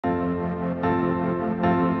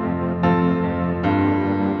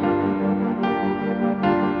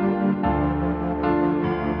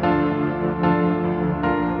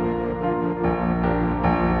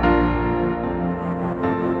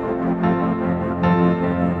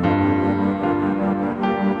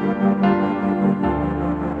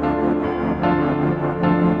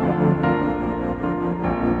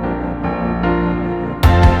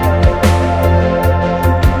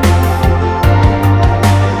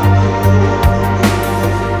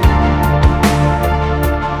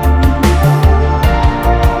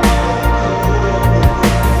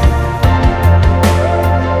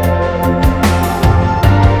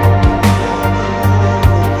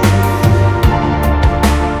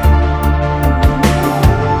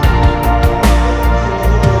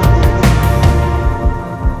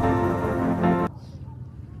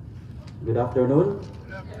afternoon.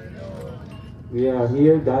 We are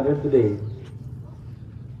here gathered today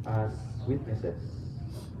as witnesses,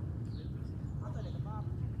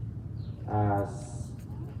 as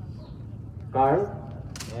Carl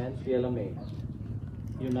and Shie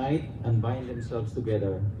unite and bind themselves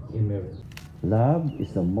together in marriage. Love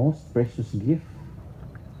is the most precious gift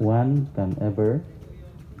one can ever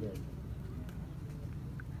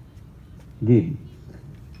give.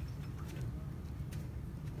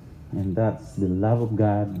 And that's the love of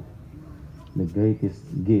God, the greatest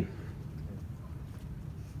gift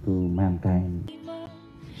to mankind.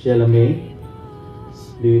 Shie,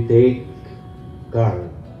 do you take Carl,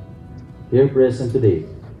 here present today,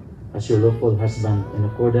 as your lawful husband in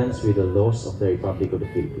accordance with the laws of the Republic of the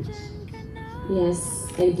Philippines? Yes,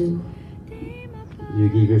 I do. Do you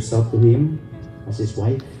give yourself to him as his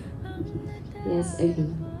wife? Yes, I do.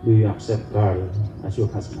 Do you accept Carl as your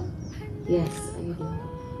husband? Yes, I do.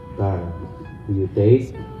 Carl, do you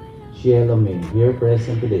take Shie here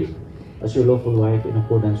present today as your lawful wife in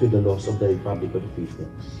accordance with the laws of the Republic of the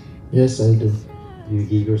Philippines? Yes, I do. Do you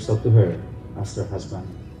give yourself to her as her husband?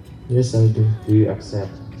 Yes, I do. Do you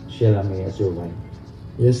accept Shie as your wife?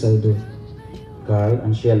 Yes, I do. Carl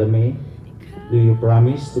and Shie, do you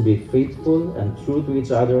promise to be faithful and true to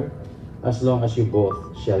each other as long as you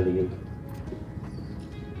both shall live?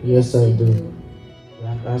 Yes, I do.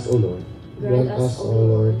 Grant us, O Lord, Grant us, O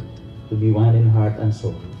Lord, to be one in heart and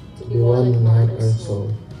soul, to be one in heart and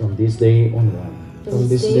soul, from this day onward, from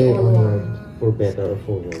this day onward, for better or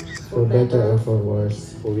for worse, for better or for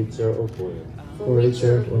worse, for richer or poorer, for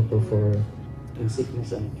richer or for poorer, in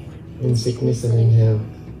sickness and in sickness and in health,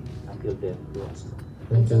 until death do us part.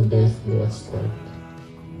 until death do us part.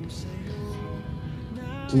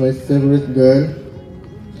 To my favorite girl,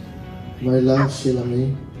 my love, Shie,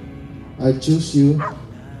 I choose you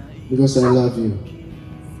because I love you.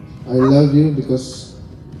 I love you because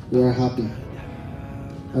you are happy,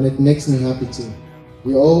 and it makes me happy too.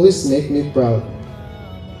 You always make me proud,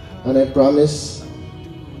 and I promise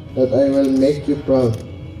that I will make you proud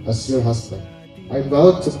as your husband. I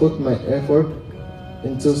vow to put my effort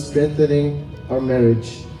into strengthening our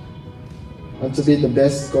marriage and to be the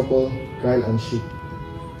best couple, Carl and Shie,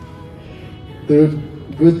 through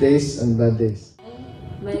good days and bad days.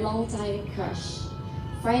 My longtime crush.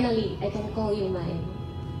 Finally, I can call you mine.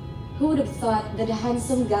 Who would have thought that a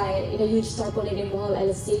handsome guy in a huge tarpaulin in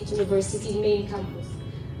Bohol State University main campus,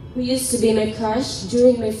 who used to be my crush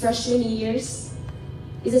during my freshman years,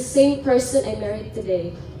 is the same person I married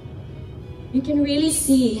today. You can really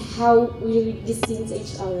see how we're distinct to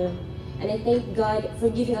each other, and I thank God for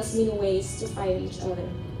giving us many ways to find each other.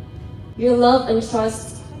 Your love and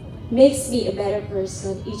trust makes me a better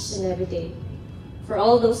person each and every day. For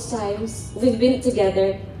all those times we've been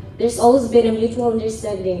together, there's always been a mutual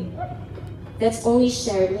understanding that's only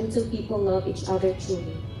shared when two people love each other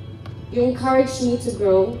truly. You encouraged me to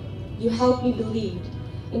grow. You helped me believe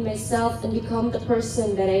in myself and become the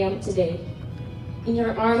person that I am today. In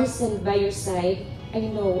your arms and by your side, I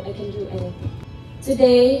know I can do anything.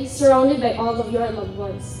 Today, surrounded by all of your loved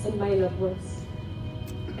ones and my loved ones,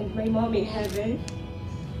 and my mom in heaven,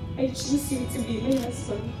 I choose you to be my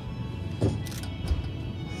husband.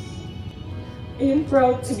 I am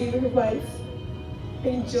proud to be your wife. I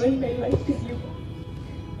enjoy my life with you.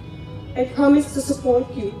 I promise to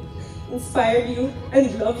support you, inspire you,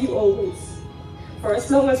 and love you always. For as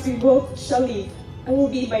long as we both shall live, I will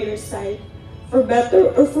be by your side, for better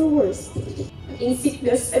or for worse, in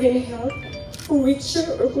sickness and in health, for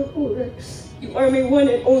richer or for poorer. You are my one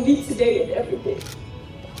and only today and every day.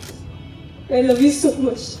 I love you so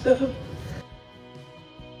much, love.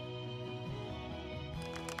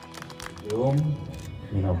 Yung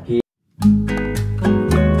minauki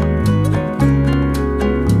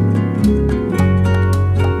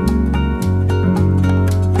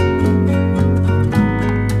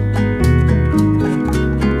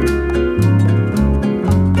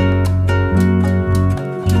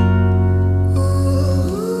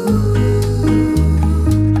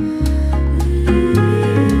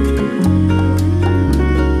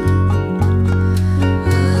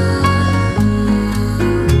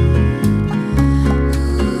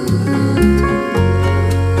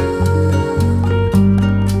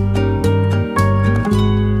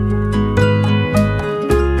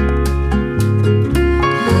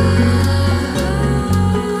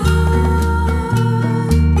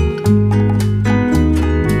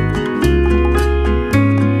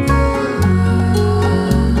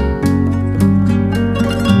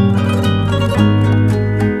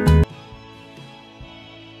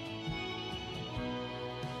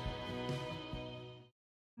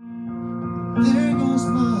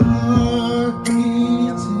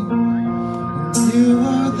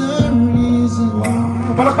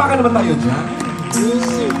Palakpakan naman tayo dyan.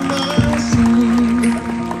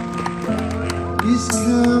 Please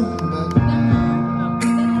come back now.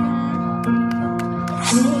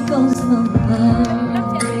 Here goes my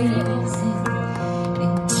heart racing,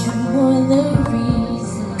 and you're the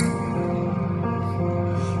reason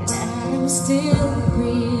that I'm still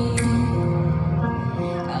breathing.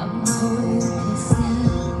 I'm hopeless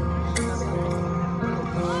now.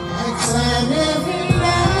 I climb every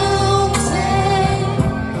mountain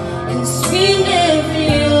and swim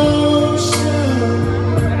every ocean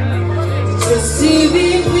just to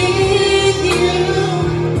be with you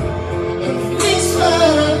and fix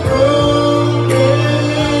what I'm broken.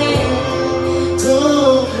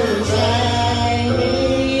 Oh, 'cause I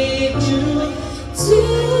need you to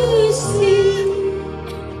see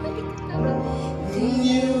that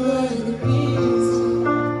you are the reason.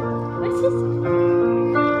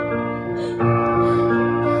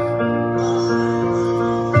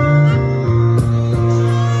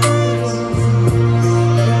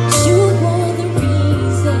 You are the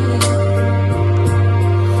reason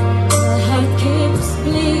my heart keeps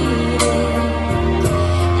bleeding.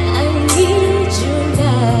 I need you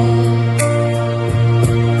now.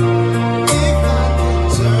 If I could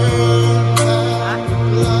turn back the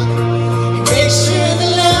clock, Make sure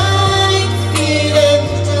the light feel in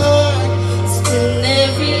the dark. Spend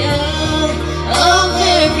every hour of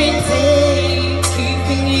every day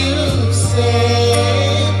keeping you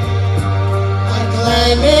safe. I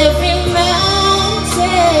climb every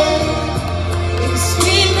mountain and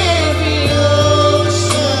swim every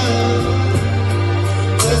ocean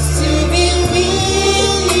just to be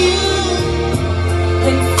with you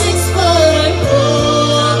and fix what I'm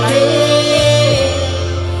broken.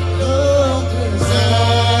 Oh, 'cause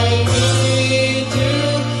I need you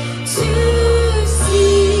to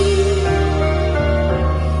see that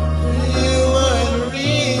you are the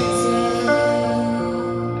reason.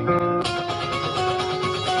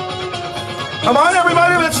 Come on,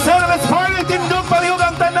 everybody, let's stand, let's party. Tindog palihog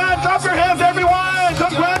ang tanan. Clap your hands, everyone.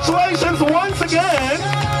 Congratulations once again.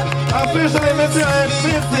 Officially, Mr. and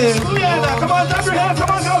Mrs. Liana. Come on, clap your hands.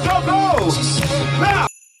 Come on, go, go, go. Now.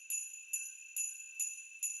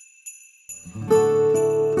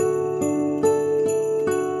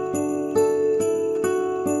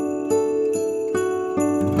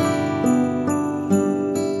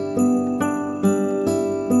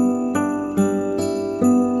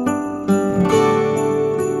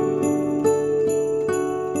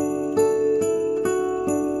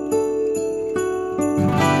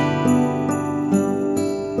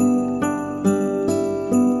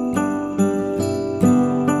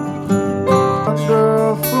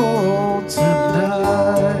 wonderful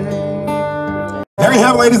tonight. There you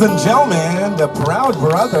have, ladies and gentlemen, the proud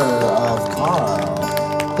brother of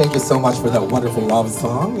Carl. Thank you so much for that wonderful love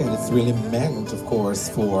song, and it's really meant, of course,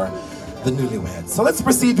 for the newlyweds. So let's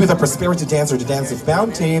proceed with the prosperity dance, or the dance of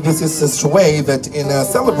bounty. This is a Shie that in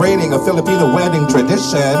celebrating a Filipino wedding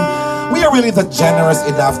tradition, we are really that generous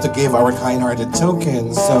enough to give our kind-hearted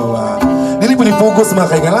tokens. So, dili po ni focus mga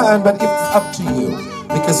kaigalaan, but it's up to you.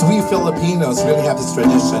 Because we Filipinos really have this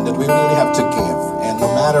tradition that we really have to give. And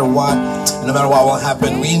no matter what will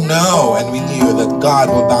happen, we know and we knew that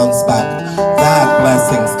God will bounce back that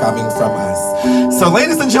blessings coming from us. So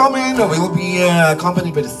ladies and gentlemen, we will be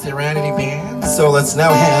accompanied by the Serenity Band. So let's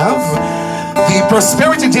now have the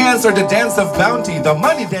prosperity dance, or the dance of bounty, the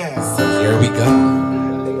money dance. So here we go.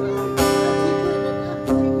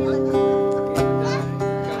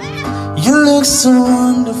 You look so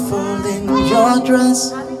wonderful in your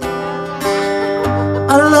dress.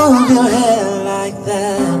 I love your hair like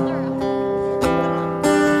that.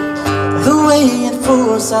 The way it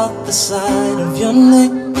falls out the side of your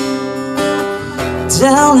neck,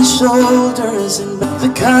 down your shoulders and back. The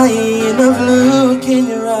kind of look in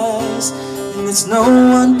your eyes, and it's no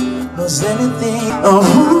one knows anything. I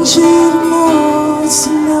want you to know it's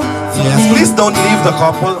enough for Yes, me. please don't leave the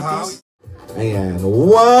couple house. And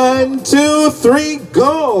 1, 2, 3,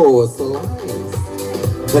 go!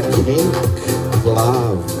 Slice the cake of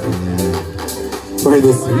love, for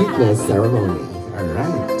the sweetness ceremony.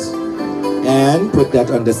 Alright. And put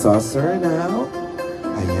that on the saucer now.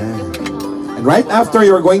 Ayan. And right after,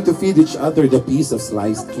 you're going to feed each other the piece of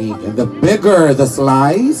sliced cake. And the bigger the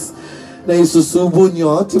slice na isusubo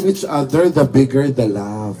nyo to each other, the bigger the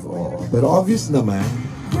love. Oh. Pero obvious naman,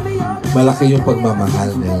 malaki yung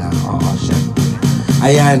pagmamahal nila. Oo, syempre.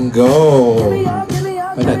 Ayan, go!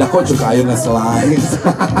 Panadako, tsaka ayaw na slice.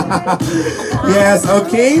 Yes,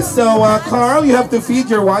 okay. So, Carl, you have to feed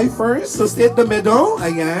your wife first. So, stay at the middle.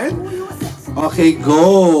 Ayan. Okay,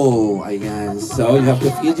 go. Ayan. So, you have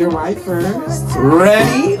to feed your wife first.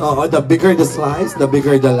 Ready? Oh, the bigger the slice, the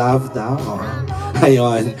bigger the love daw. Oh.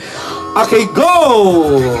 Ayun. Okay,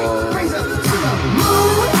 go!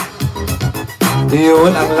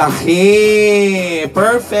 Yun, ang laki.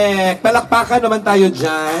 Perfect. Palakpakan naman tayo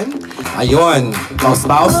dyan. Ayun.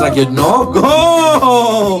 Baus-baus like yun, no?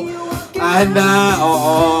 Go! Ana,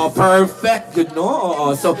 oo, perfect, you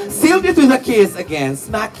know. So, seal it with a kiss again.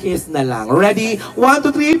 Smack kiss na lang. Ready? 1,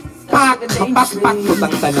 2, 3, pak! Pak, pak,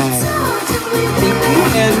 putang tanan. Thank you.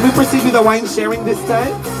 And we proceed with the wine sharing this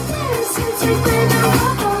time.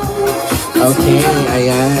 Okay,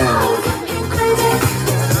 ayan.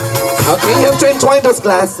 Okay, you have to entwine those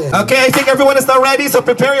glasses. Okay, I think everyone is now ready, so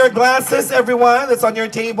prepare your glasses, everyone that's on your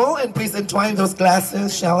table, and please entwine those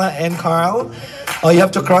glasses, Shella and Carl. Oh, you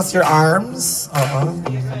have to cross your arms.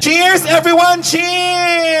 Cheers, everyone!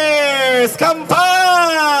 Cheers! Kampai!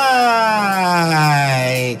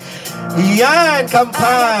 Yan,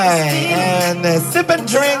 kampai! And sip and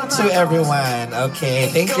drink to everyone. Okay,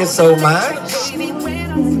 thank you so much.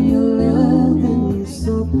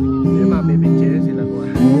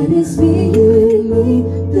 And it's me, you and me,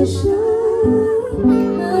 the show.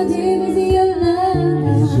 How deep is your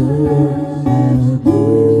love?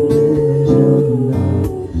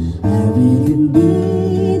 I really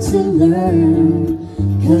need to learn,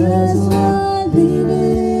 'cause I'm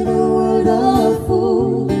living in a world of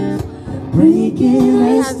fools, breaking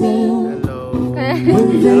us down.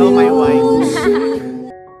 Hello, my wife.